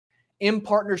In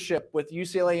partnership with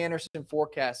UCLA Anderson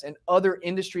Forecast and other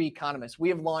industry economists, we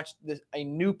have launched a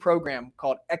new program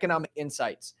called Economic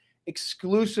Insights,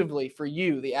 exclusively for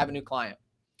you, the Avenue client.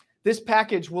 This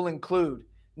package will include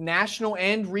national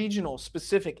and regional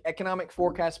specific economic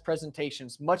forecast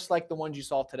presentations, much like the ones you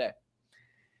saw today.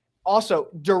 Also,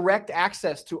 direct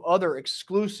access to other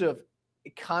exclusive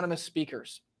economist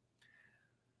speakers.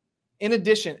 In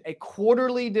addition, a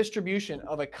quarterly distribution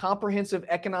of a comprehensive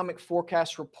economic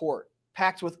forecast report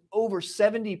packed with over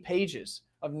 70 pages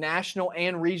of national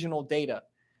and regional data.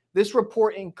 This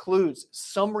report includes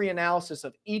summary analysis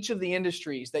of each of the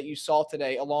industries that you saw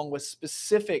today, along with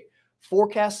specific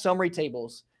forecast summary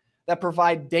tables that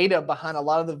provide data behind a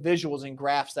lot of the visuals and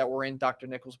graphs that were in Dr.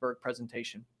 Nicholsberg's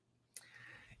presentation.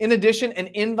 In addition, an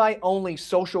invite-only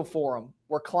social forum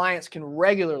where clients can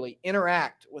regularly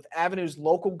interact with Avenue's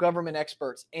local government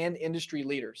experts and industry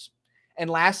leaders. And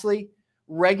lastly,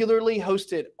 regularly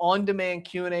hosted on-demand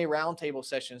Q&A roundtable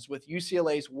sessions with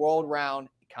UCLA's world-renowned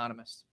economists.